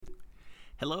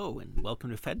Hello and welcome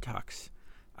to Fed Talks.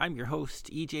 I'm your host,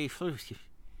 EJ Flurski.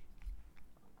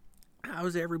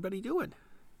 How's everybody doing?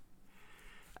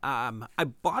 I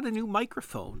bought a new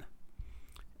microphone.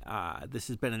 This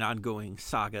has been an ongoing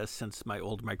saga since my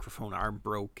old microphone arm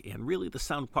broke, and really the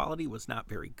sound quality was not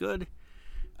very good.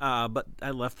 But I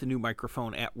left the new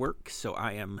microphone at work, so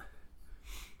I am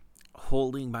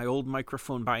holding my old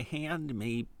microphone by hand,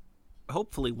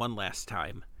 hopefully one last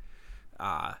time.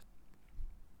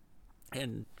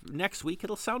 And next week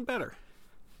it'll sound better.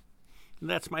 And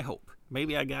that's my hope.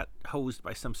 Maybe I got hosed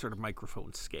by some sort of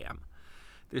microphone scam.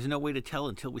 There's no way to tell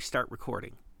until we start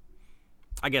recording.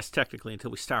 I guess technically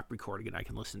until we stop recording and I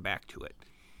can listen back to it.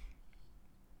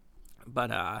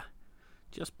 But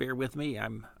just bear with me.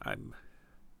 I'm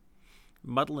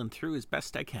muddling through as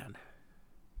best I can.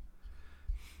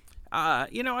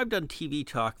 I've done TV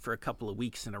talk for a couple of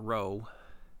weeks in a row.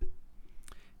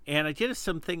 And I did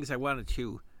some things I wanted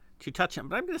to touch on,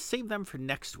 but I'm going to save them for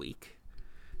next week.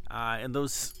 And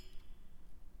those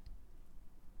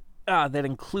that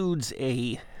includes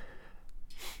a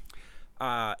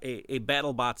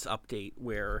BattleBots update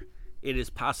where it is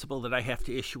possible that I have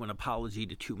to issue an apology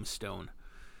to Tombstone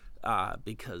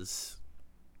because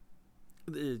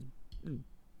a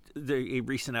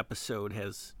recent episode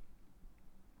has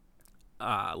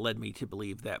led me to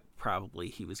believe that probably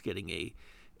he was getting a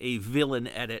villain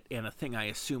edit, and a thing I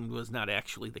assumed was not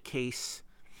actually the case.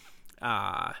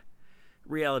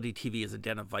 Reality TV is a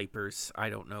den of vipers. I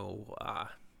don't know.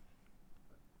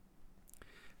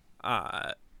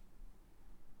 I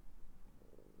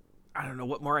don't know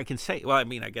what more I can say. Well, I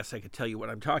mean, I guess I could tell you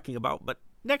what I'm talking about, but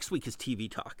next week is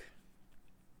TV talk.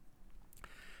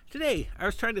 Today, I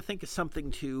was trying to think of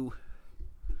something to,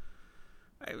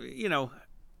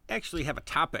 actually have a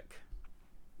topic.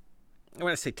 When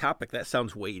I say topic, that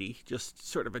sounds weighty. Just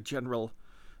sort of a general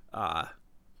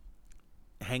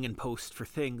hanging post for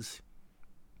things.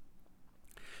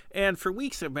 And for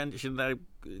weeks I mentioned that I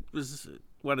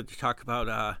wanted to talk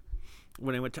about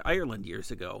when I went to Ireland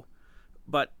years ago.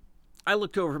 But I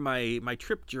looked over my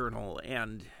trip journal,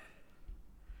 and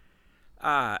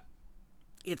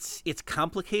it's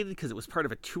complicated because it was part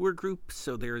of a tour group.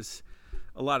 So there's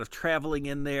a lot of traveling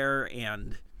in there,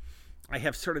 and I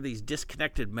have sort of these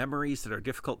disconnected memories that are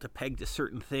difficult to peg to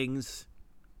certain things.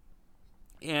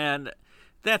 And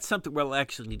that's something where I'll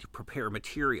actually need to prepare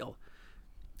material.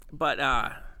 But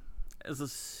on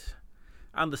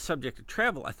the subject of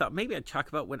travel, I thought maybe I'd talk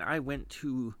about when I went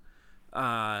to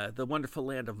the wonderful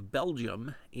land of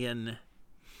Belgium in...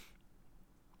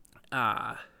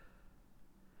 it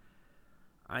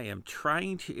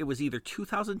was either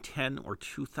 2010 or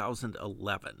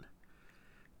 2011.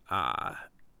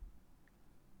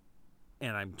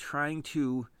 And I'm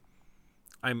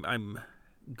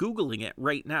Googling it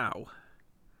right now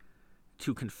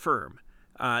to confirm.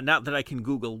 Not that I can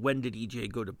Google when did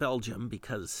EJ go to Belgium,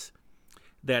 because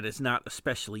that is not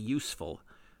especially useful.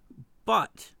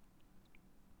 But,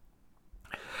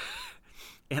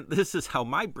 and this is how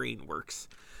my brain works,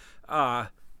 a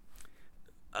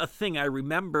thing I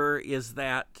remember is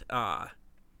that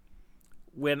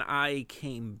when I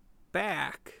came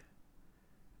back...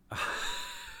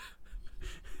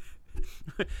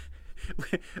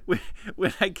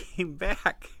 when I came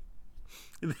back,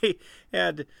 they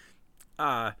had,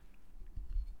 I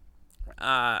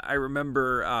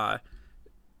remember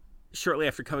shortly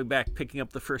after coming back, picking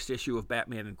up the first issue of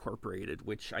Batman Incorporated,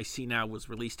 which I see now was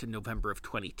released in November of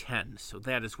 2010. So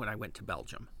that is when I went to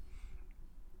Belgium.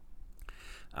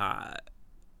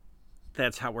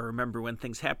 That's how I remember when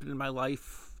things happened in my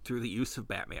life, through the use of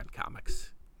Batman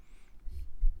comics.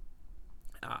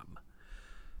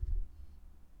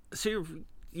 So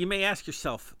you may ask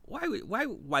yourself, why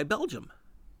Belgium?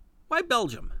 Why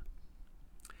Belgium?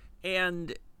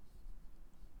 And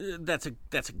that's a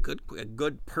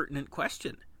good pertinent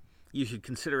question. You should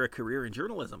consider a career in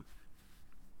journalism.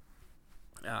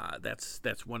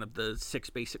 That's one of the 6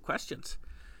 basic questions.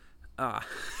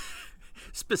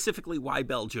 Specifically, why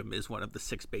Belgium is one of the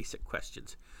 6 basic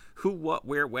questions. Who, what,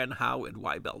 where, when, how, and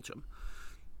why Belgium?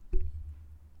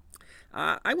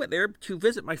 I went there to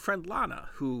visit my friend Lana,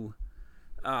 who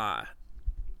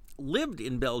lived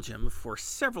in Belgium for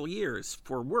several years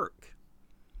for work.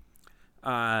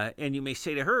 And you may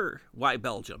say to her, why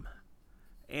Belgium?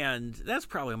 And that's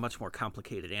probably a much more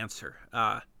complicated answer.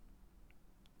 But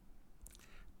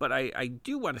I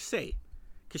do want to say,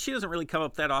 because she doesn't really come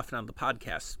up that often on the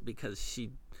podcast because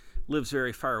she lives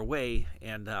very far away,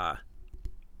 and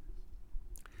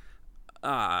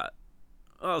so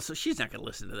she's not going to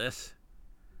listen to this.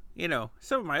 You know,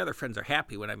 some of my other friends are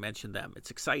happy when I mention them. It's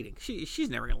exciting. She's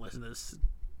never going to listen to this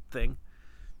thing.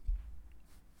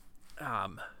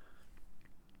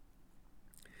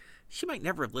 She might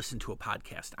never have listened to a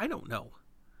podcast. I don't know.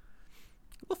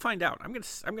 We'll find out. I'm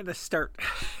gonna start.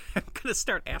 I'm gonna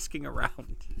start asking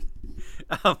around.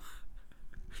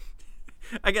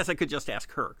 I guess I could just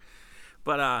ask her,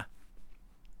 but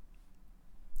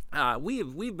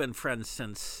we've been friends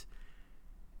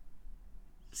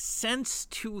since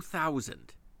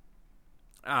 2000.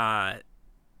 And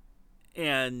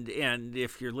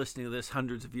if you're listening to this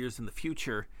hundreds of years in the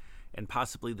future, and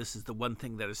possibly this is the one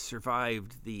thing that has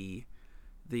survived the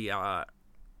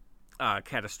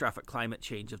catastrophic climate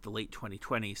change of the late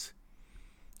 2020s,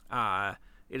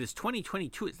 it is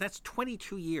 2022. That's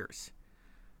 22 years.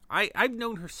 I've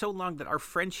known her so long that our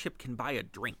friendship can buy a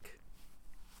drink,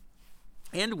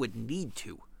 and would need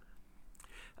to.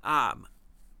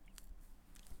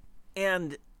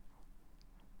 And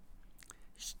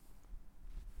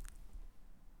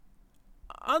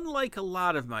unlike a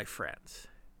lot of my friends,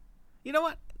 you know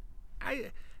what?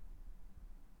 A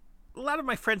lot of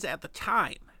my friends at the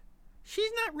time,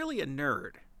 she's not really a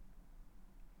nerd.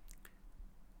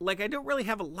 Like, I don't really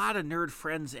have a lot of nerd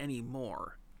friends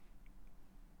anymore.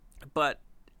 But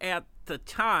at the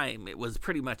time, it was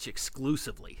pretty much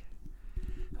exclusively.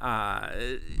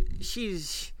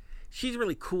 She's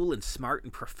really cool and smart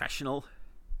and professional.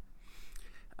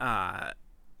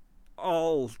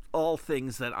 All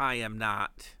things that I am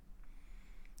not.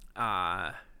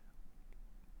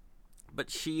 But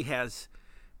she has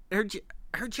her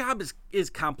job is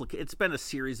complicated. It's been a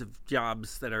series of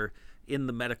jobs that are in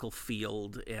the medical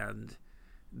field, and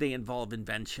they involve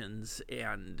inventions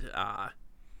and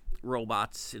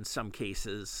robots in some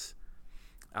cases.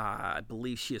 I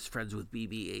believe she is friends with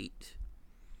BB-8.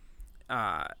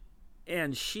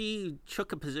 And she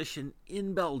took a position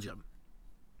in Belgium.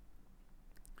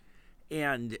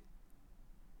 And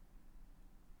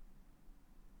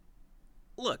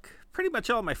look, pretty much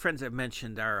all my friends I've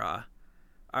mentioned are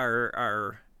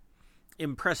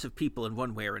impressive people in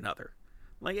one way or another.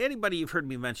 Like, anybody you've heard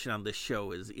me mention on this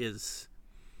show is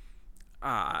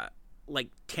like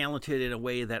talented in a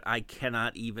way that I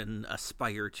cannot even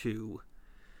aspire to.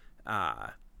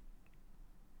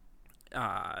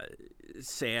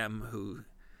 Sam, who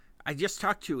I just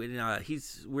talked to, and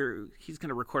he's going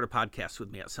to record a podcast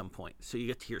with me at some point, so you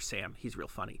get to hear Sam. He's real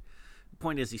funny. The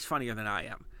point is, he's funnier than I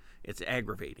am. It's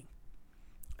aggravating.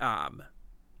 Like,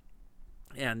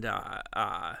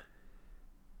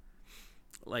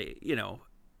 you know,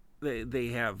 they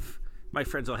have, my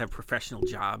friends all have professional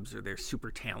jobs, or they're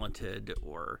super talented,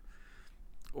 or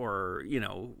you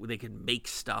know, they can make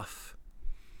stuff,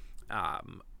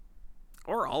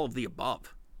 or all of the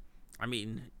above. I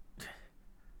mean,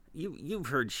 you've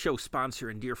heard show sponsor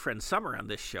and dear friend Summer on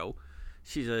this show.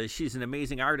 She's an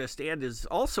amazing artist and is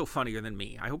also funnier than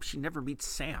me. I hope she never meets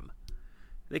Sam.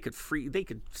 They could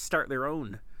start their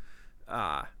own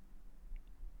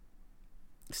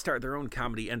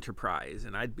comedy enterprise,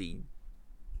 and I'd be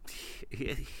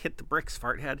hit the bricks,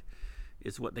 farthead,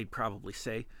 is what they'd probably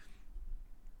say.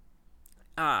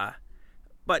 But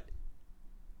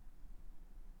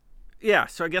yeah,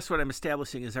 so I guess what I'm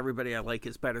establishing is everybody I like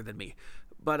is better than me.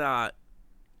 But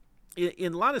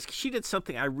in Lana's, she did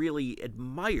something I really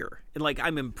admire and like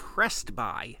I'm impressed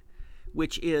by,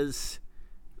 which is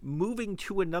moving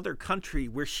to another country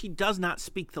where she does not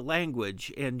speak the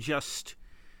language and just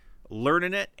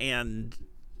learning it and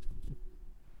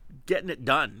getting it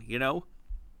done, you know?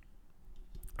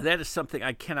 That is something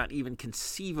I cannot even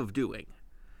conceive of doing.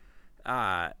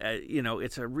 You know,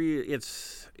 it's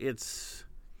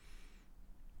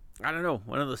I don't know,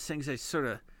 one of those things I sort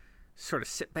of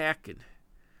sit back and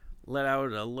let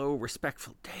out a low,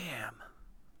 respectful damn.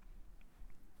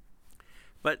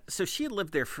 But so she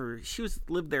lived there for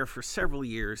several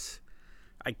years.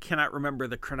 I cannot remember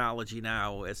the chronology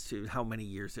now as to how many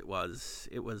years it was.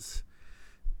 It was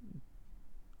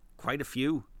quite a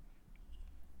few.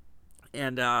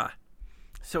 And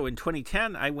so in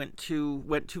 2010, I went to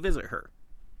visit her,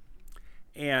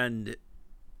 and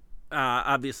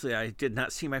obviously I did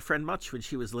not see my friend much when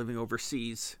she was living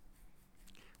overseas,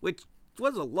 which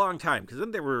was a long time, because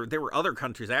then there were other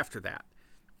countries after that.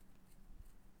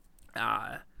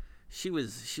 She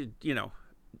you know,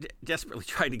 desperately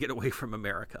trying to get away from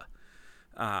America.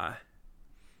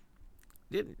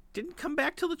 Didn't come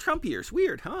back till the Trump years.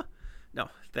 Weird, huh? No,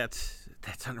 that's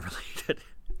unrelated.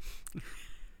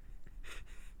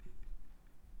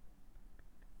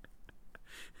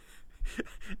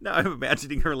 Now I'm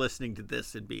imagining her listening to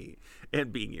this and being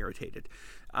irritated.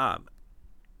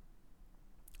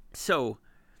 So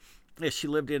she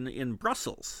lived in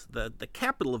Brussels, the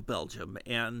capital of Belgium,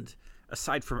 and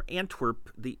aside from Antwerp,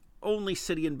 the only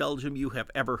city in Belgium you have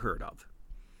ever heard of.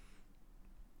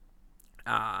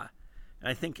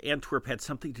 I think Antwerp had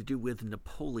something to do with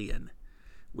Napoleon,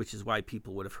 which is why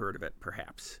people would have heard of it,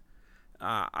 perhaps.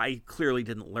 I clearly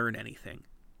didn't learn anything.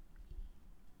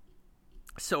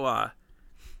 So,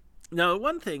 now,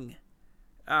 one thing,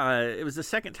 it was the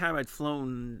second time I'd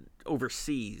flown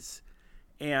overseas,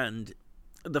 and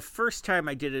the first time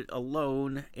I did it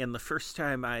alone, and the first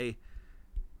time I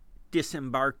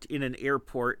disembarked in an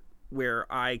airport where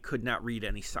I could not read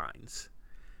any signs.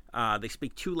 They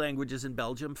speak two languages in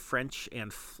Belgium, French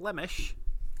and Flemish,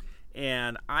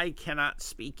 and I cannot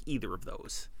speak either of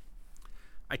those.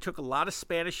 I took a lot of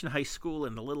Spanish in high school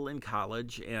and a little in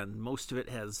college, and most of it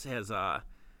has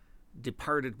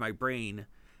departed my brain,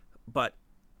 but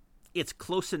it's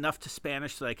close enough to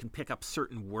Spanish that I can pick up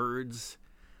certain words.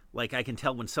 Like I can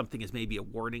tell when something is maybe a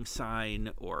warning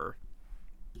sign or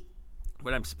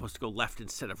when I'm supposed to go left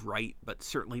instead of right, but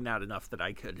certainly not enough that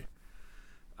I could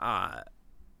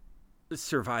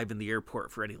survive in the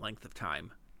airport for any length of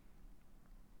time.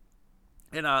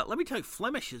 And let me tell you,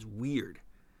 Flemish is weird.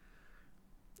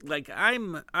 Like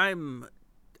I'm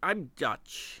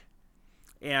Dutch,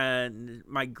 and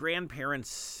my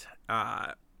grandparents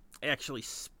actually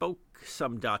spoke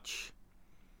some Dutch,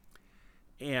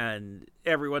 and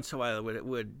every once in a while it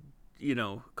would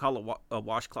call a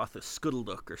washcloth a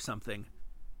skuttelduk or something,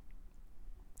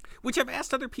 which I've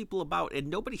asked other people about, and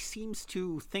nobody seems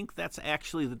to think that's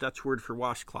actually the Dutch word for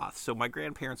washcloth. So my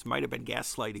grandparents might have been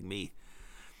gaslighting me.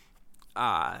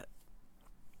 Or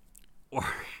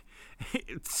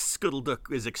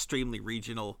skuttelduk is extremely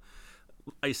regional,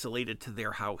 isolated to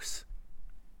their house.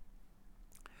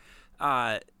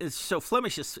 So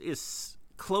Flemish is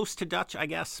close to Dutch, I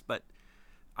guess, but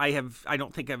I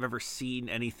don't think I've ever seen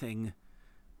anything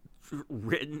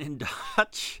written in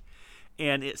Dutch,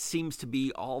 and it seems to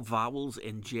be all vowels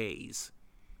and J's.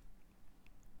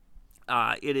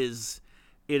 It is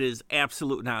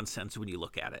absolute nonsense when you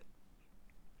look at it.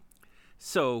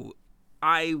 So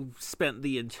I spent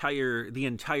the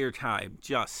entire time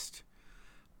just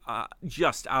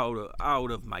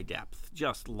out of my depth,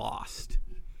 just lost.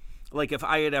 Like if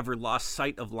I had ever lost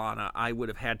sight of Lana, I would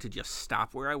have had to just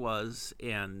stop where I was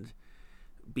and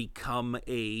become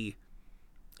a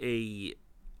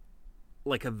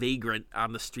vagrant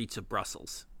on the streets of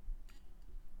Brussels.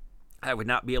 I would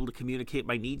not be able to communicate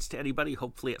my needs to anybody.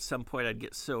 Hopefully at some point I'd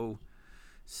get so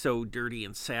dirty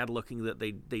and sad looking that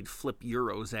they'd flip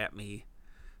euros at me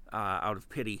out of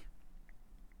pity.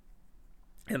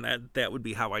 And that would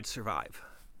be how I'd survive.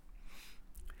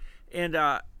 And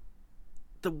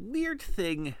the weird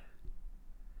thing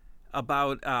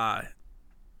about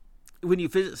when you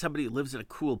visit somebody who lives in a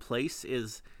cool place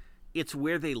is it's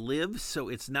where they live, so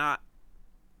it's not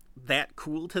that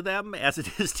cool to them as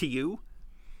it is to you,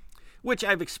 which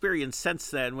I've experienced since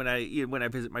then when I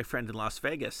visit my friend in Las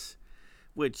Vegas,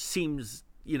 which seems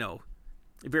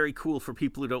very cool for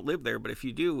people who don't live there, but if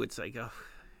you do, it's like the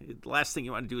last thing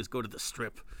you want to do is go to the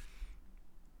Strip.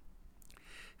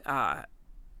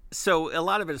 So a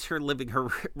lot of it is her living her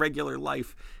regular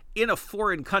life in a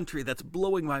foreign country that's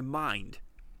blowing my mind.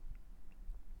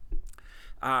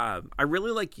 I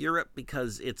really like Europe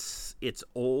because it's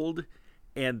old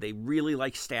and they really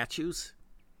like statues.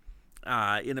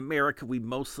 In America, we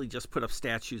mostly just put up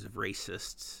statues of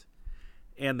racists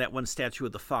and that one statue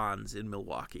of the Fonz in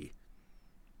Milwaukee.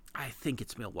 I think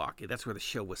it's Milwaukee. That's where the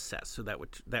show was set, so that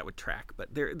would track. But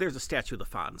there's a statue of the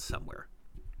Fonz somewhere.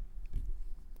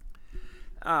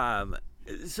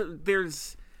 So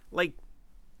there's like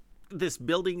this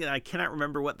building, and I cannot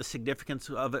remember what the significance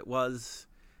of it was.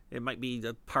 It might be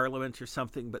the Parliament or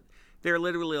something, but there are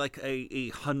literally like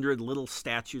 100 little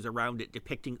statues around it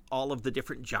depicting all of the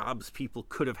different jobs people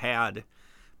could have had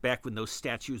back when those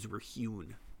statues were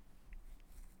hewn.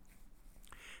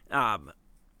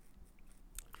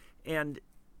 And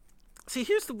see,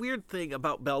 here's the weird thing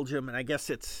about Belgium, and I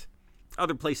guess it's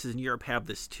other places in Europe have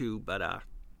this too, but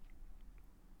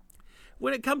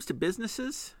when it comes to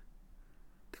businesses,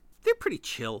 they're pretty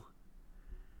chill.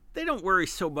 They don't worry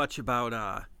so much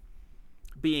about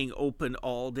being open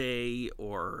all day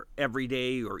or every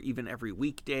day or even every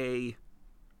weekday.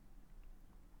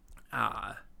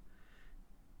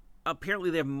 Apparently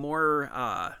they have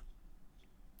more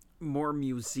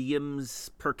museums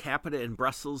per capita in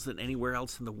Brussels than anywhere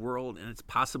else in the world, and it's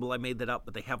possible I made that up,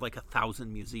 but they have like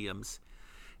 1,000 museums,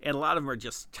 and a lot of them are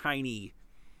just tiny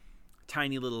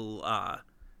little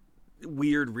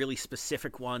weird, really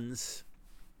specific ones.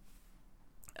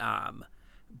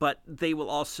 But they will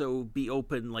also be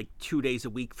open like 2 days a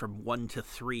week from 1 to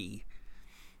 3.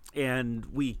 And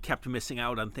we kept missing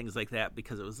out on things like that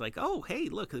because it was like, oh, hey,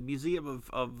 look, the museum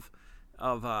of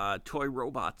toy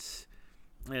robots.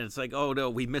 And it's like, oh, no,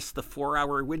 we missed the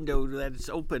 4-hour window that it's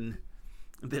open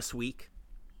this week.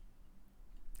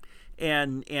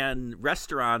 And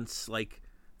restaurants, like,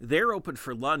 they're open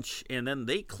for lunch, and then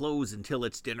they close until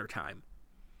it's dinner time.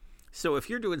 So if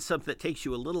you're doing something that takes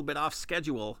you a little bit off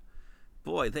schedule,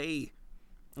 boy,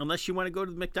 unless you want to go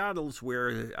to the McDonald's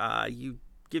where you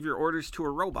give your orders to a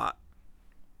robot.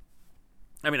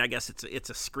 I mean, I guess it's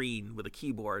a screen with a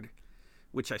keyboard,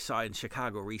 which I saw in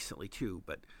Chicago recently too,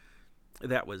 but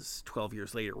that was 12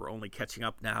 years later. We're only catching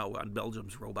up now on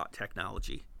Belgium's robot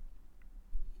technology.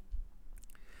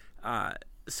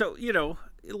 So,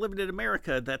 living in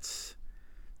America, that's...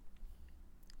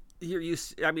 we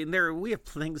have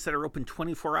things that are open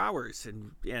 24 hours,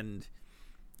 and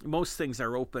most things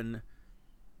are open,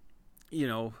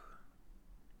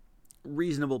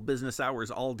 reasonable business hours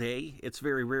all day. It's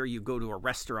very rare you go to a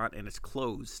restaurant and it's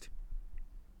closed.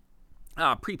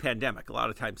 Pre-pandemic, a lot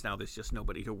of times now there's just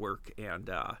nobody to work, and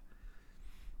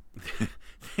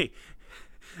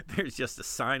there's just a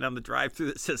sign on the drive-thru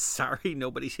that says, sorry,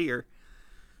 nobody's here.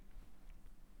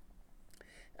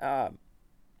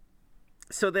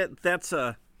 So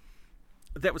that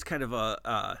was kind of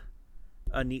a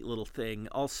neat little thing.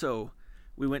 Also,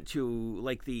 we went to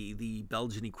like the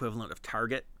Belgian equivalent of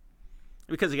Target,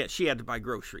 because again, she had to buy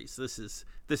groceries. This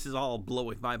is all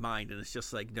blowing my mind, and it's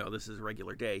just like, no, this is a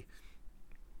regular day.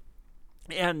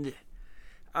 And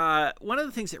one of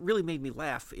the things that really made me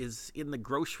laugh is in the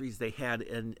groceries they had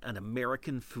an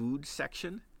American food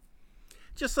section.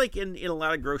 Just like in a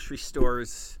lot of grocery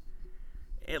stores,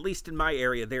 at least in my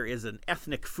area, there is an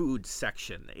ethnic food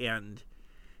section, and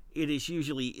it is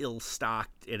usually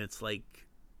ill-stocked, and it's like...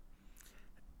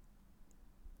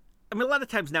 I mean, a lot of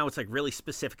times now it's like really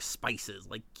specific spices,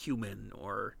 like cumin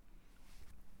or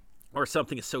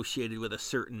something associated with a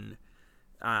certain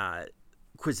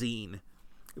cuisine.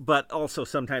 But also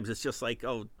sometimes it's just like,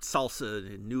 oh, salsa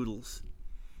and noodles.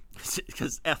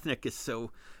 Because ethnic is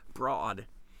so broad.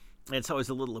 And it's always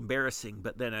a little embarrassing.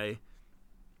 But then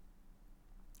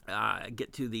I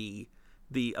get to the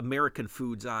American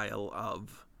foods aisle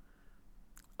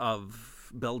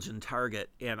of Belgian Target,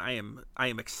 and I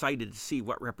am excited to see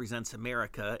what represents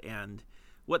America. And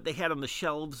what they had on the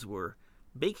shelves were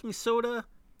baking soda,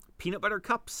 peanut butter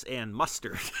cups, and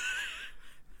mustard.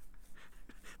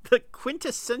 The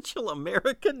quintessential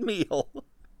American meal.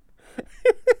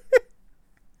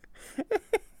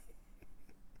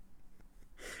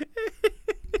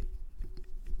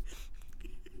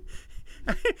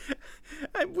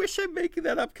 I wish I'm making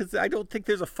that up, because I don't think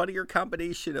there's a funnier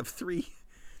combination of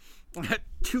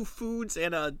two foods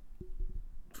and a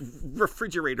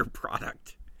refrigerator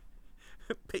product.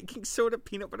 Baking soda,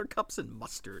 peanut butter cups, and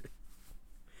mustard.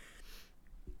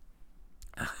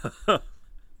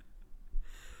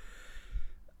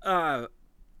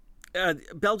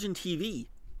 Belgian TV.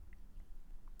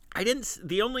 I didn't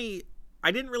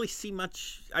really see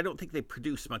much. I don't think they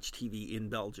produce much TV in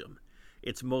Belgium.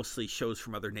 It's mostly shows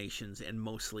from other nations, and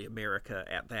mostly America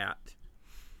at that.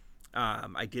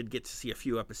 I did get to see a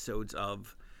few episodes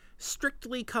of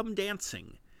Strictly Come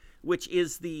Dancing, which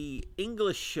is the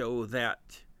English show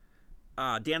that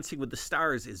Dancing with the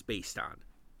Stars is based on.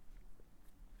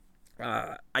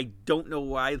 I don't know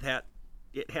why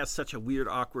it has such a weird,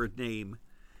 awkward name.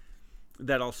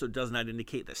 That also does not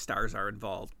indicate that stars are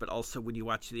involved. But also, when you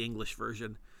watch the English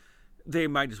version, they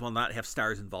might as well not have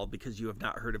stars involved, because you have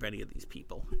not heard of any of these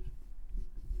people.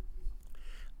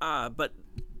 But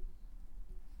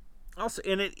also,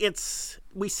 and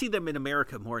we see them in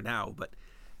America more now, but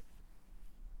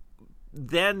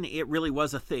then it really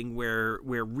was a thing where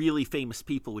really famous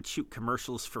people would shoot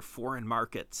commercials for foreign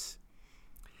markets.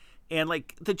 And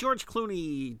like the George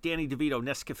Clooney, Danny DeVito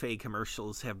Nescafe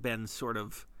commercials have been sort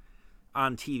of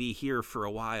on TV here for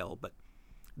a while, but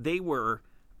they were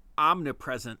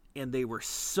omnipresent, and they were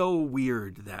so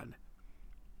weird then.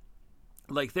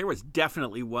 Like, there was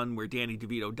definitely one where Danny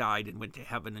DeVito died and went to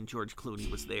heaven, and George Clooney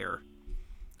was there.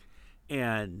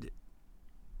 And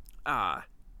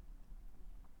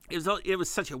it was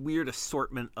such a weird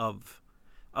assortment of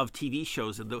TV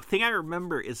shows. And the thing I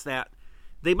remember is that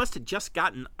they must have just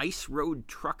gotten Ice Road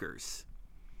Truckers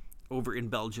over in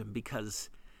Belgium, because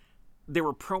there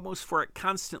were promos for it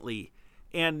constantly.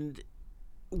 And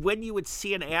when you would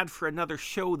see an ad for another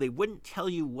show, they wouldn't tell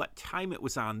you what time it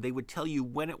was on. They would tell you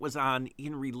when it was on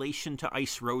in relation to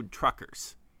Ice Road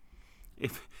Truckers.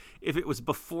 If it was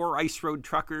before Ice Road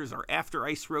Truckers or after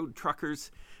Ice Road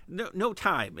Truckers, no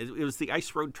time. It was the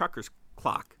Ice Road Truckers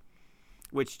clock,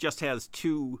 which just has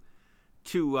two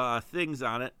two things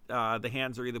on it. The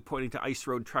hands are either pointing to ice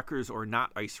road truckers or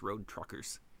not ice road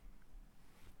truckers.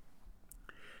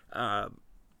 So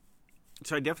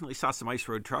I definitely saw some ice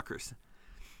road truckers.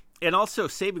 And also,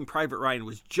 Saving Private Ryan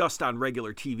was just on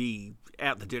regular TV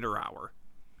at the dinner hour.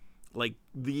 Like,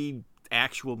 the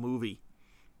actual movie.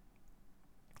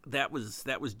 That was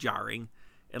jarring.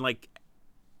 And, like,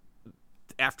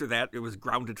 after that, it was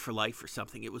Grounded for Life or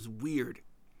something. It was weird.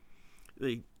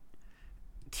 The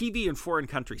TV in foreign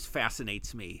countries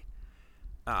fascinates me.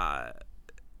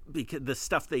 Because the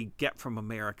stuff they get from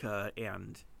America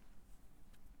and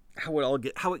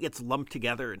how it gets lumped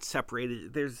together and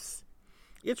separated.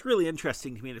 It's really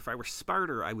interesting to me, and if I were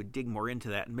smarter, I would dig more into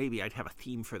that, and maybe I'd have a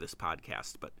theme for this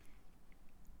podcast, but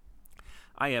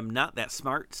I am not that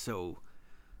smart, so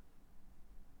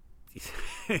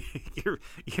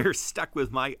you're stuck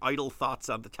with my idle thoughts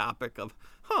on the topic of,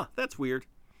 that's weird.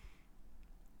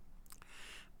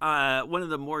 One of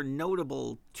the more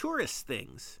notable tourist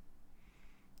things,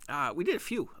 we did a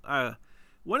few.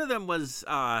 One of them was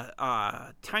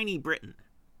Tiny Britain,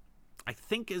 I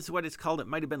think is what it's called. It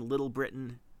might have been Little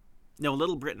Britain. No,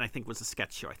 Little Britain, I think, was a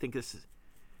sketch show. I think this is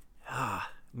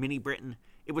Mini Britain.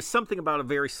 It was something about a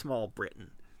very small Britain,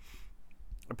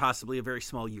 or possibly a very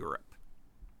small Europe.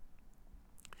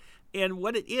 And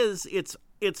what it is,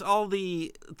 it's all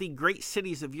the great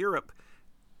cities of Europe,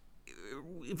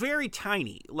 very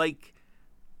tiny, like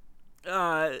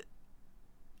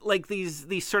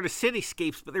these sort of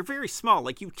cityscapes, but they're very small.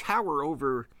 Like, you tower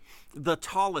over the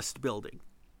tallest building.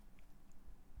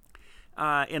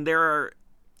 And there are,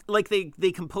 like,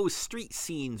 they compose street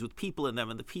scenes with people in them,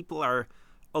 and the people are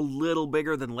a little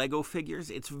bigger than Lego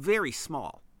figures. It's very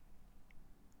small.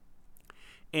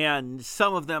 And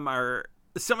some of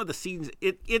the scenes,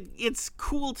 it's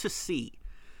cool to see.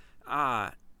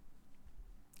 At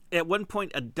one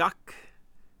point, a duck,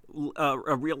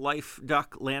 a real life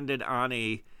duck, landed on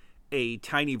a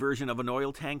tiny version of an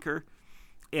oil tanker,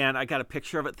 and I got a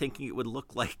picture of it thinking it would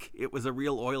look like it was a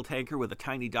real oil tanker with a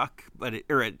tiny duck,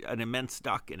 or an immense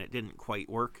duck, and it didn't quite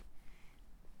work.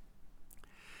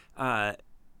 And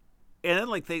then,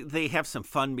 like, they have some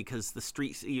fun because the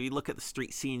streets, you look at the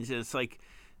street scenes and it's like,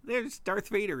 there's Darth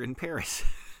Vader in Paris.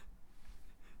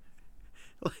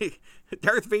 Like,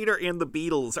 Darth Vader and the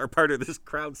Beatles are part of this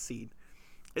crowd scene.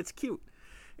 It's cute.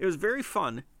 It was very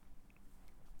fun.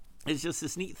 It's just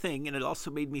this neat thing, and it also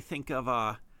made me think of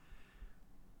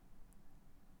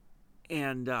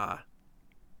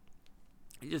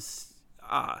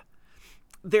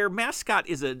their mascot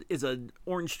is an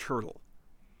orange turtle,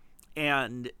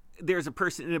 and there's a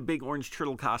person in a big orange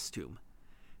turtle costume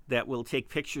that will take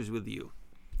pictures with you,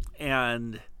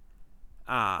 and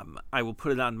I will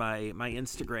put it on my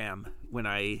Instagram when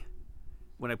I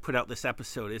put out this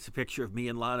episode. It's a picture of me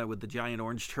and Lana with the giant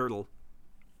orange turtle.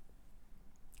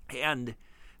 And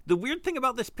the weird thing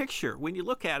about this picture, when you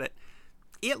look at it,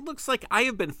 it looks like I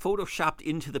have been photoshopped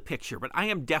into the picture, but I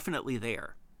am definitely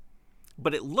there.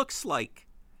 But it looks like,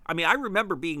 I mean, I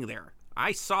remember being there.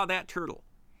 I saw that turtle.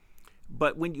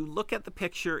 But when you look at the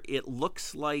picture, it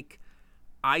looks like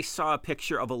I saw a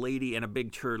picture of a lady and a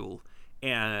big turtle,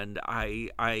 and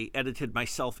I edited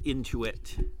myself into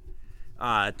it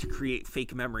to create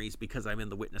fake memories because I'm in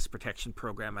the witness protection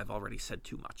program. I've already said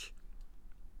too much.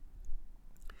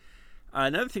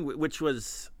 Another thing which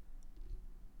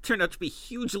turned out to be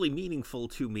hugely meaningful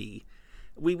to me,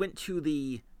 we went to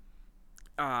the,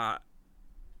 I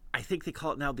think they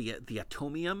call it now the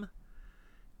Atomium,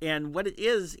 and what it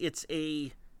is, it's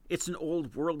an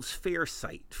old World's Fair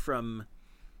site from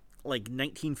like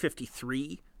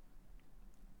 1953,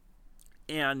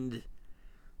 and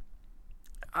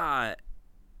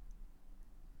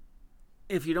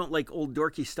if you don't like old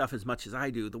dorky stuff as much as I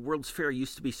do, the World's Fair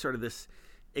used to be sort of this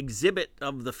exhibit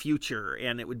of the future,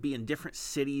 and it would be in different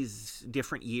cities,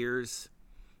 different years,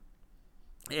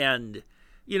 and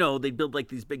they'd build like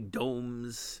these big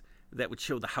domes that would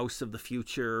show the house of the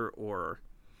future, or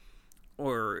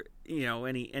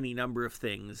any number of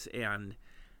things, and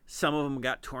some of them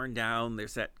got torn down.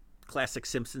 There's that classic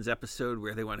Simpsons episode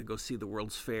where they want to go see the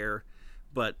World's Fair,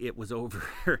 but it was over.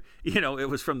 It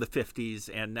was from the 50s,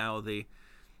 and now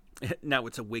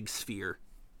it's a wig sphere.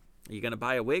 Are you gonna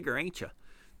buy a wig or ain't you?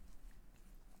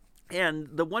 And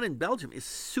the one in Belgium is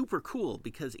super cool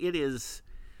because it is,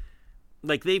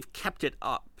 like, they've kept it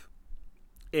up.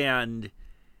 And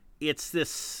it's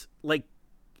this, like,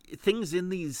 things in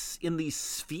these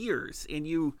spheres. And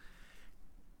you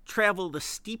travel the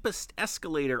steepest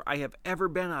escalator I have ever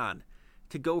been on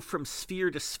to go from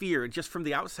sphere to sphere. Just from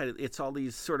the outside, it's all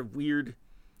these sort of weird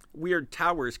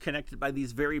towers connected by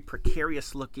these very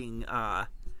precarious-looking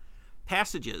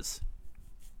passages.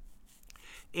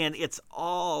 and it's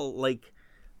all like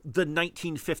the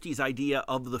 1950s idea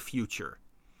of the future.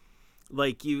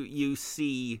 Like you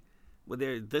see,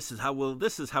 well, this is how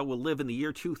we'll live in the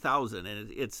year 2000,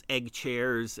 and it's egg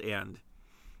chairs, and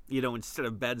instead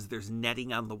of beds, there's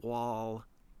netting on the wall,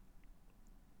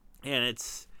 and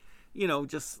it's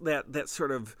just that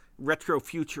sort of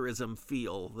retrofuturism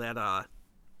feel that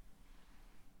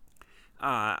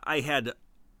I had.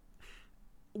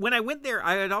 When I went there,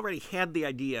 I had already had the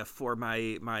idea for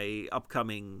my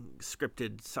upcoming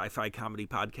scripted sci-fi comedy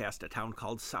podcast, A Town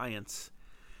Called Science,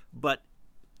 but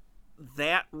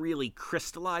that really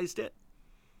crystallized it.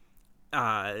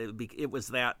 It was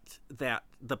that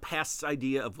the past's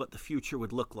idea of what the future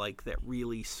would look like that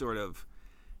really sort of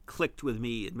clicked with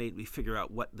me and made me figure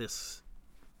out what the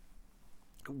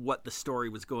story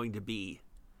was going to be.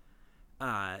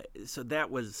 So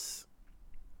that was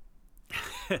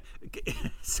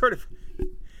sort of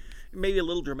maybe a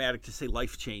little dramatic to say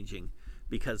life-changing,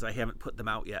 because I haven't put them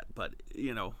out yet, but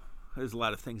there's a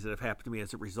lot of things that have happened to me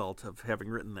as a result of having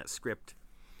written that script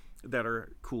that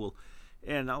are cool,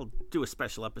 and I'll do a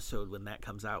special episode when that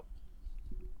comes out,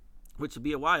 which will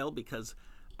be a while, because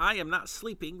I am not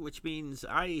sleeping, which means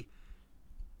I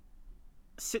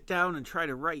sit down and try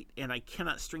to write, and I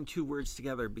cannot string two words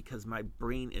together because my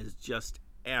brain is just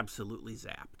absolutely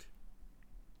zapped.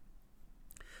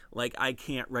 Like, I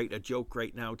can't write a joke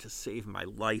right now to save my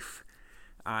life.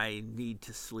 I need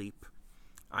to sleep.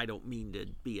 I don't mean to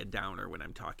be a downer when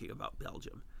I'm talking about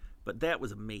Belgium, but that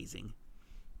was amazing.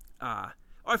 I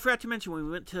forgot to mention when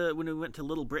we went to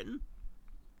Little Britain,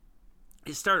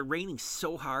 it started raining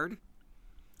so hard,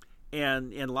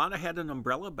 and Lana had an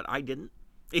umbrella, but I didn't.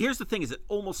 Here's the thing: is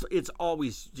it's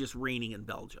always just raining in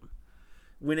Belgium.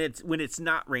 When it's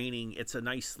not raining, it's a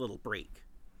nice little break,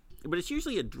 but it's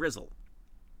usually a drizzle.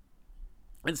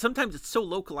 And sometimes it's so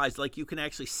localized, like you can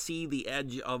actually see the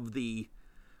edge of the,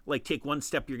 like, take one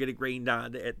step, you're getting rained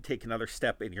on, and take another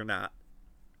step, and you're not.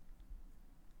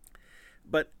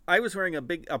 But I was wearing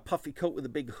a puffy coat with a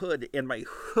big hood, and my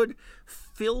hood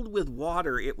filled with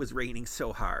water. It was raining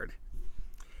so hard.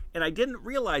 And I didn't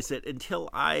realize it until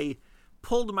I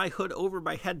pulled my hood over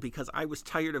my head because I was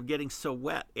tired of getting so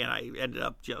wet, and I ended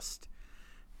up just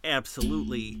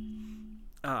absolutely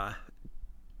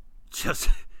just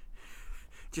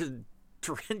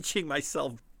drenching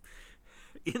myself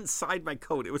inside my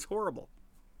coat. It was horrible.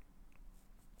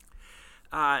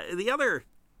 The other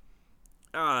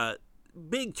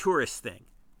big tourist thing.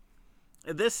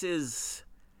 This is...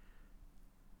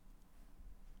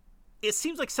 It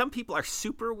seems like some people are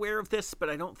super aware of this, but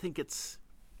I don't think it's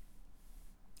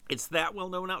that well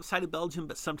known outside of Belgium,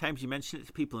 but sometimes you mention it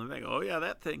to people and they go, oh yeah,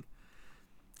 that thing.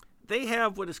 They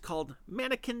have what is called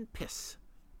mannequin piss.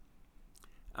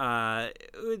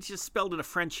 It's just spelled in a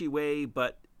Frenchy way,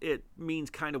 but it means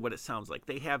kind of what it sounds like.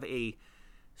 They have a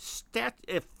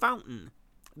fountain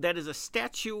that is a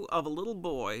statue of a little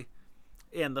boy,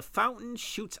 and the fountain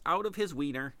shoots out of his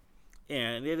wiener,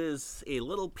 and it is a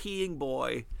little peeing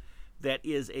boy that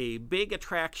is a big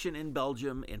attraction in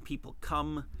Belgium, and people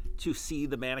come to see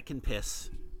the mannequin piss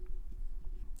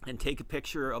and take a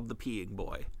picture of the peeing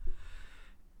boy.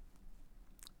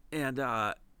 And,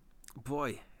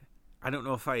 boy, I don't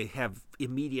know if I have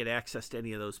immediate access to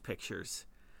any of those pictures.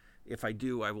 If I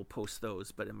do, I will post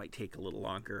those, but it might take a little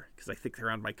longer because I think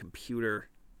they're on my computer,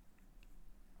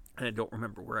 and I don't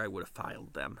remember where I would have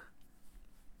filed them.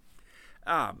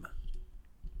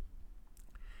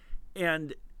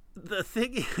 And the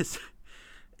thing is,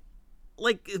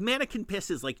 like, mannequin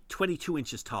piss is like 22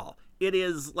 inches tall. It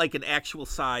is like an actual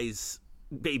size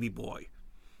baby boy.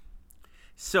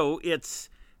 So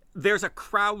there's a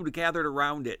crowd gathered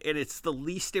around it, and it's the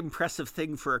least impressive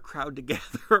thing for a crowd to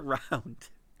gather around.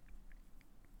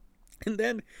 And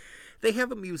then they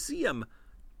have a museum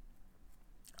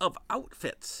of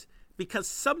outfits, because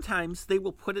sometimes they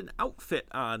will put an outfit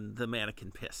on the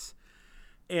mannequin piss.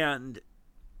 And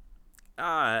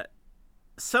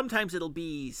sometimes it'll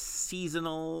be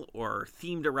seasonal or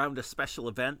themed around a special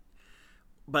event,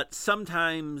 but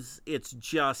sometimes it's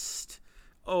just,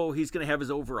 oh, he's going to have his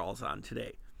overalls on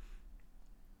today.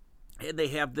 And they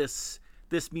have this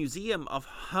museum of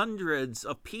hundreds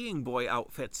of peeing boy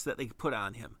outfits that they put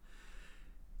on him.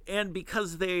 And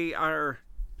because they are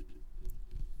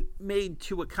made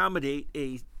to accommodate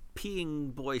a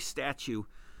peeing boy statue,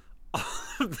 all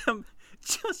of them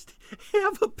just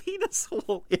have a penis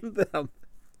hole in them.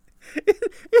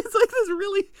 It's like this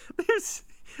really, there's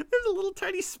a little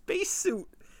tiny spacesuit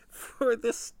for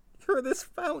this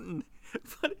fountain,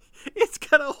 but it's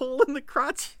got a hole in the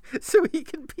crotch so he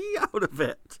can pee out of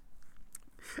it.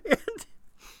 And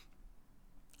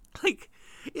like,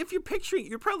 if you're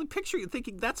probably picturing it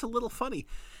thinking that's a little funny.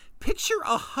 Picture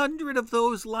 100 of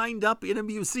those lined up in a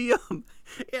museum.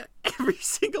 And every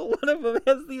single one of them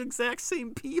has the exact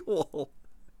same pee hole.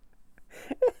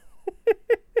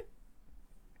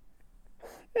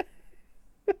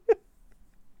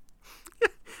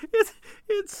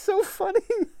 It's so funny.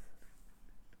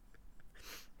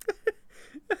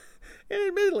 And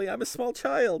admittedly, I'm a small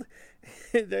child.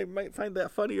 I might find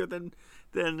that funnier than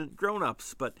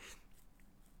grown-ups, but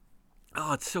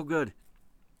oh, it's so good.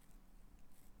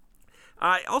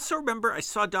 I also remember I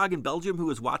saw a dog in Belgium who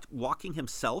was walking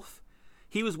himself.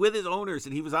 He was with his owners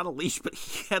and he was on a leash, but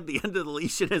he had the end of the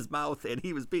leash in his mouth and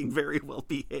he was being very well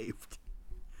behaved.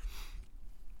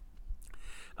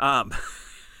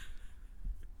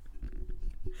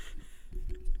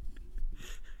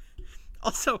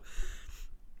 Also,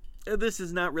 this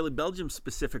is not really Belgium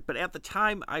specific, but at the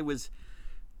time I was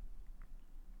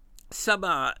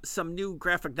some new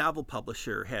graphic novel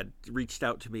publisher had reached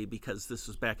out to me because this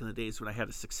was back in the days when I had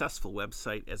a successful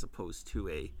website as opposed to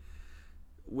a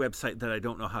website that I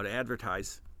don't know how to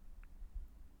advertise.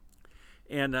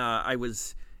 And I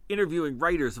was interviewing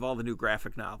writers of all the new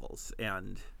graphic novels,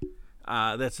 and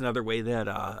that's another way that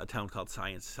A Town Called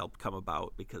Science helped come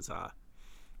about, because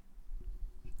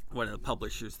one of the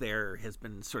publishers there has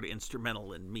been sort of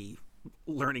instrumental in me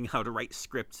learning how to write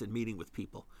scripts and meeting with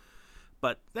people.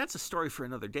 But that's a story for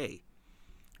another day.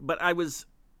 But I was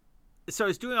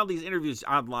doing all these interviews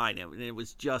online, and it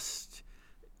was just,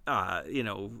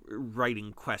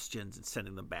 writing questions and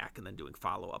sending them back and then doing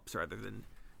follow-ups rather than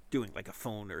doing like a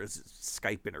phone or a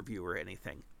Skype interview or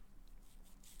anything.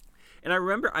 And I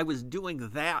remember I was doing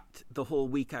that the whole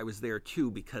week I was there too,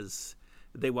 because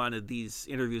they wanted these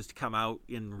interviews to come out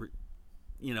in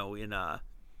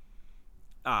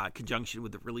conjunction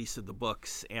with the release of the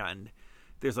books, and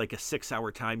there's like a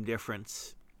 6-hour time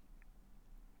difference.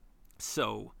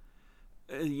 So,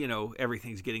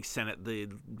 everything's getting sent at the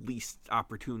least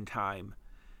opportune time.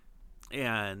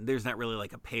 And there's not really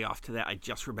like a payoff to that. I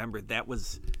just remembered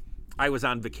I was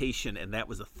on vacation and that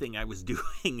was a thing I was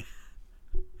doing.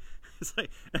 It's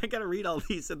like, I got to read all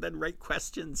these and then write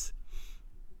questions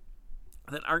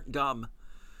that aren't dumb.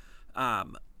 I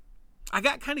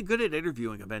got kind of good at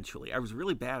interviewing eventually. I was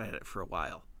really bad at it for a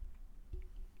while.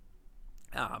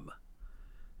 I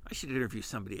should interview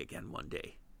somebody again one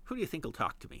day. Who do you think will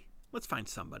talk to me? Let's find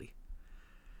somebody.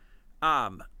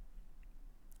 And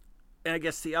I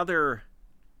guess a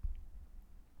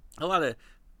lot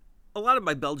of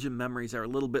my Belgium memories are a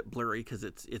little bit blurry because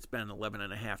it's been 11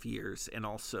 and a half years, and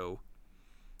also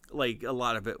like a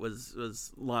lot of it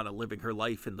was Lana living her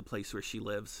life in the place where she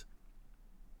lives.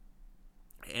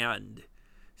 And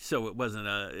so it wasn't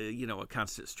a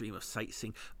constant stream of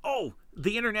sightseeing. Oh,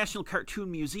 the International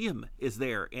Cartoon Museum is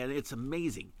there, and it's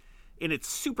amazing. And it's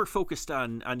super focused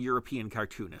on European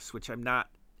cartoonists, which I'm not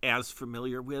as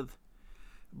familiar with.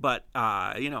 But,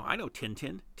 I know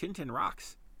Tintin. Tintin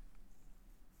rocks.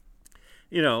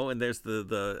 And there's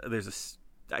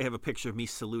I have a picture of me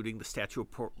saluting the statue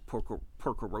of Porco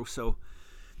Rosso.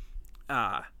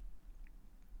 And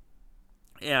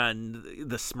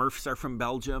the Smurfs are from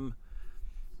Belgium.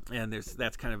 And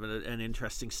that's kind of an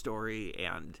interesting story.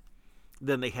 And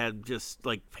then they had just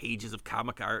like pages of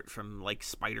comic art from like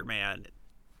Spider-Man.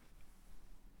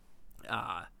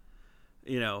 That's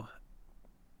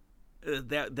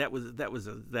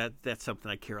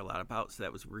something I care a lot about. So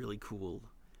that was really cool.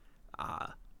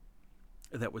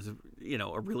 That was a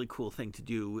really cool thing to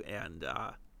do, and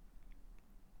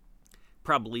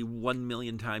probably 1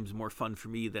 million times more fun for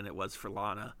me than it was for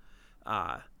Lana,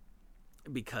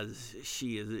 because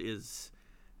she is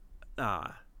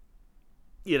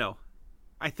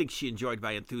I think she enjoyed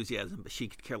my enthusiasm, but she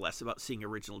could care less about seeing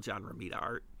original John Romita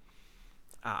art.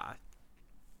 I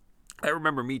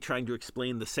remember me trying to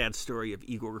explain the sad story of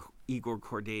Igor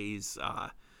Corday's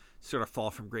sort of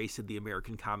fall from grace in the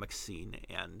American comics scene,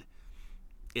 and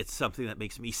it's something that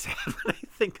makes me sad when I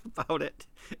think about it.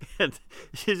 And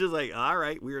she's just like, all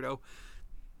right, weirdo.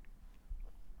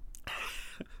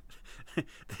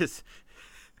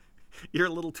 You're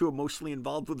a little too emotionally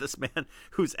involved with this man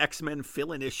whose X-Men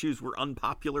fill-in issues were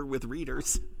unpopular with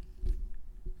readers.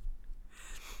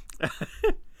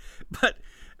 But,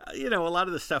 a lot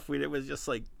of the stuff it was just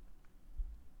like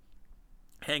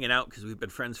hanging out because we've been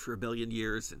friends for a billion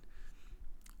years, and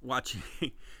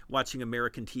watching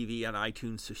American TV on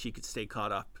iTunes so she could stay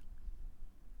caught up.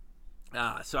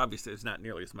 So obviously there's not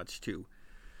nearly as much to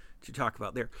talk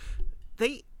about there.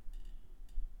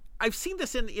 I've seen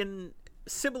this in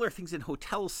similar things in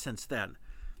hotels since then,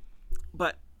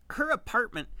 but her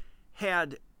apartment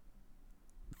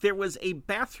there was a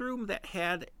bathroom that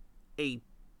had a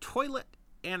toilet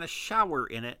and a shower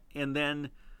in it, and then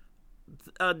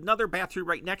another bathroom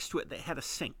right next to it that had a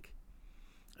sink.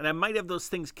 And I might have those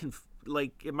things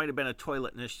it might have been a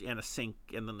toilet and a sink,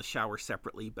 and then the shower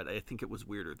separately, but I think it was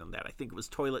weirder than that. I think it was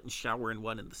toilet and shower in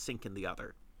one and the sink in the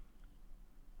other.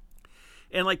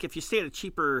 And like if you stay at a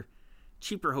cheaper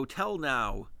hotel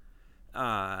now,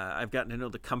 I've gotten to know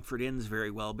the Comfort Inns very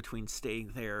well between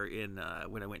staying there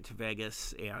when I went to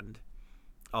Vegas and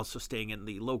also staying in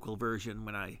the local version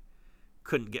when I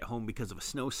couldn't get home because of a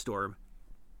snowstorm.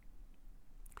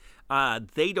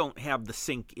 They don't have the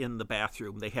sink in the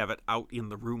bathroom. They have it out in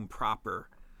the room proper.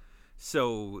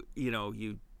 So,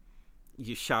 you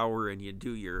shower and you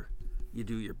do your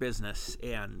business,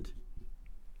 and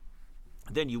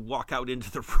then you walk out into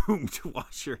the room to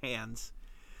wash your hands.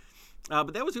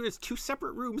 But it was two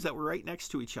separate rooms that were right next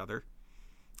to each other.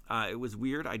 It was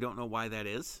weird. I don't know why that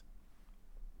is.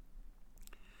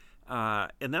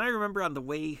 And then I remember on the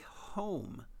way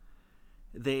home,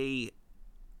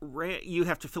 you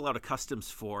have to fill out a customs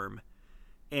form,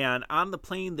 and on the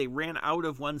plane they ran out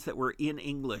of ones that were in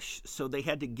English, so they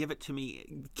had to give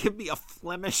me a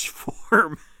Flemish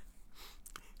form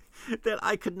that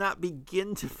I could not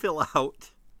begin to fill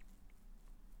out.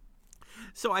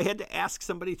 So I had to ask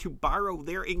somebody to borrow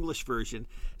their English version.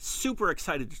 Super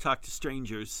excited to talk to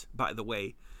strangers, by the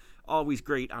way. Always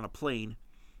great on a plane.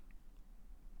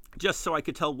 Just so I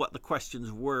could tell what the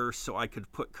questions were, so I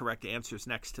could put correct answers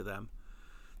next to them.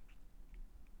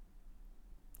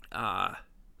 And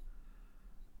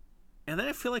then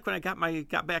I feel like when I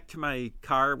got back to my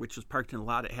car, which was parked in a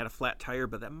lot, it had a flat tire,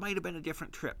 but that might have been a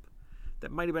different trip.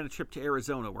 That might have been a trip to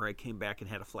Arizona where I came back and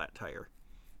had a flat tire.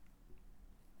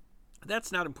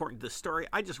 That's not important to the story.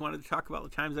 I just wanted to talk about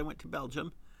the times I went to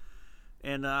Belgium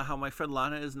and how my friend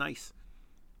Lana is nice.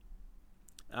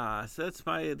 So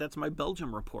that's my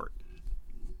Belgium report.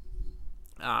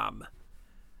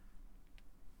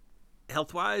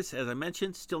 Health-wise, as I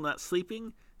mentioned, still not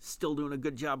sleeping. Still doing a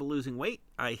good job of losing weight.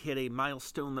 I hit a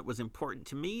milestone that was important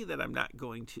to me that I'm not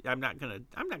going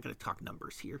to talk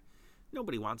numbers here.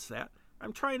 Nobody wants that.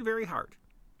 I'm trying very hard.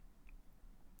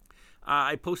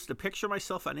 I posted a picture of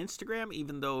myself on Instagram,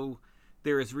 even though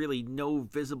there is really no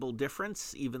visible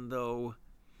difference, even though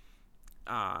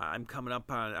I'm coming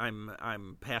up on,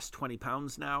 I'm past 20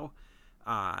 pounds now.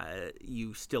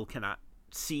 You still cannot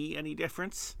see any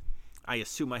difference. I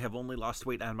assume I have only lost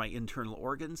weight on my internal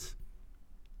organs.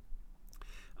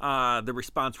 The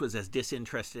response was as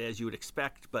disinterested as you would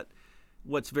expect, but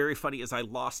what's very funny is I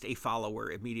lost a follower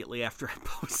immediately after I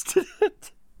posted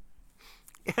it.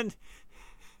 And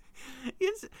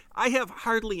I have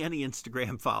hardly any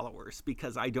Instagram followers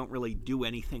because I don't really do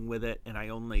anything with it, and I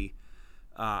only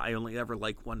ever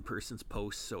like one person's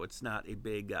posts, so it's not a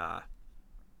big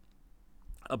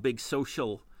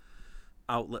social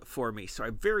outlet for me. So I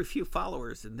have very few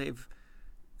followers, and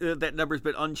that number's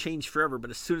been unchanged forever.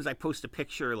 But as soon as I post a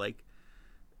picture, like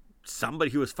somebody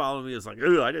who was following me was like,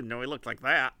 "Oh, I didn't know he looked like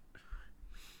that,"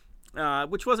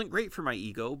 which wasn't great for my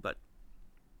ego, but.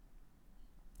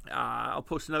 I'll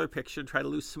post another picture and try to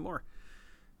lose some more.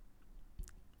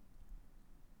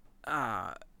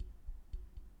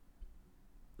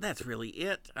 That's really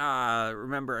it.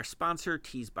 Remember our sponsor,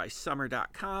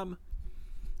 teesbysummer.com.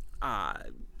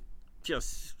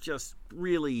 Just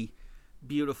really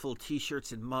beautiful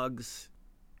t-shirts and mugs.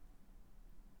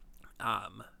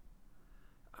 And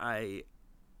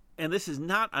this is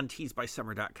not on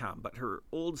teesbysummer.com, but her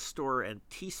old store and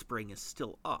Teespring is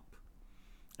still up.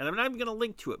 And I'm not even going to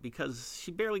link to it because she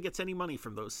barely gets any money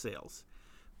from those sales.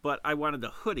 But I wanted a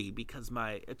hoodie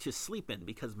to sleep in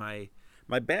because my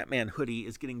Batman hoodie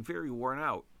is getting very worn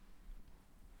out.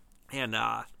 And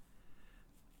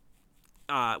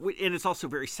it's also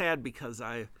very sad because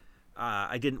I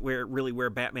didn't really wear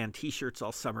Batman t-shirts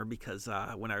all summer because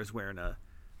when I was going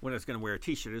to wear a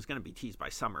t-shirt, it was going to be Tees by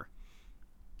Summer.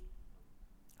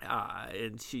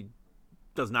 And she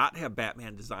does not have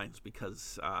Batman designs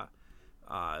because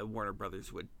Warner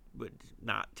Brothers would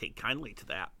not take kindly to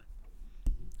that.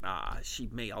 She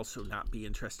may also not be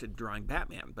interested in drawing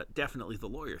Batman, but definitely the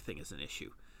lawyer thing is an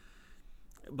issue.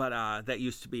 But that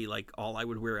used to be like all I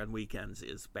would wear on weekends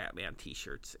is Batman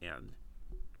t-shirts, and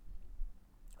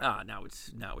now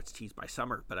it's Tees by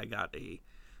Summer. But I got a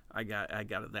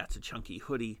That's a Chunky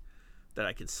hoodie that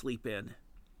I can sleep in,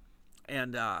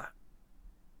 and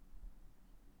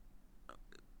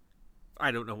I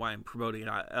don't know why I'm promoting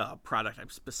a product I'm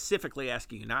specifically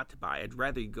asking you not to buy. I'd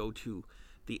rather you go to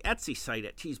the Etsy site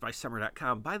at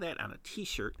teesbysummer.com, buy that on a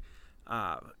t-shirt.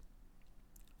 That's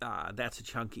a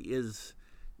Chunky is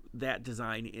that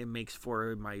design. It makes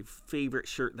for my favorite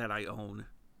shirt that I own.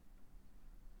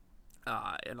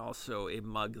 and also a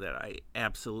mug that I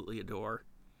absolutely adore.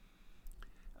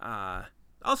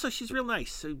 Also, she's real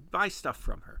nice, so buy stuff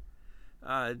from her.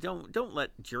 Don't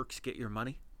let jerks get your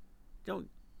money. Don't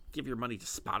give your money to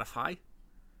Spotify.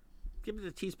 Give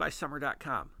it to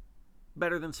teasbysummer.com.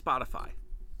 Better than Spotify.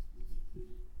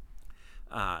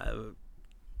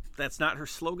 That's not her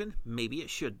slogan. Maybe it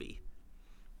should be.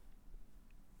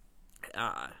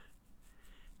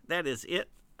 That is it.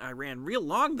 I ran real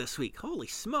long this week. Holy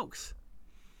smokes.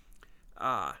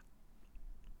 We'll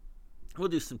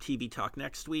do some TV talk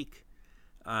next week.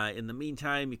 In the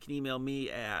meantime, you can email me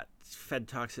at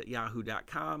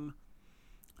fedtalks@yahoo.com.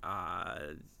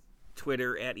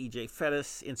 Twitter at EJ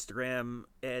Instagram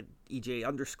at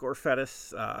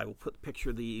EJ_Fettis. I will put the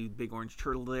picture of the big orange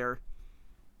turtle there.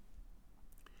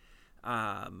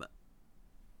 And,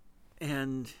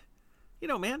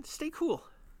 man, stay cool.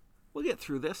 We'll get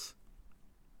through this.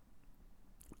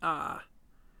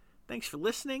 Thanks for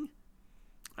listening.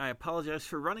 I apologize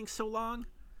for running so long.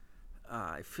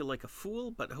 I feel like a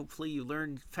fool, but hopefully you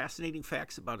learned fascinating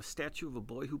facts about a statue of a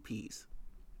boy who pees.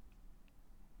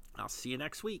 I'll see you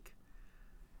next week.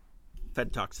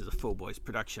 Fed Talks is a Faux Boys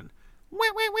production.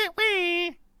 Wah, wah, wah, wah.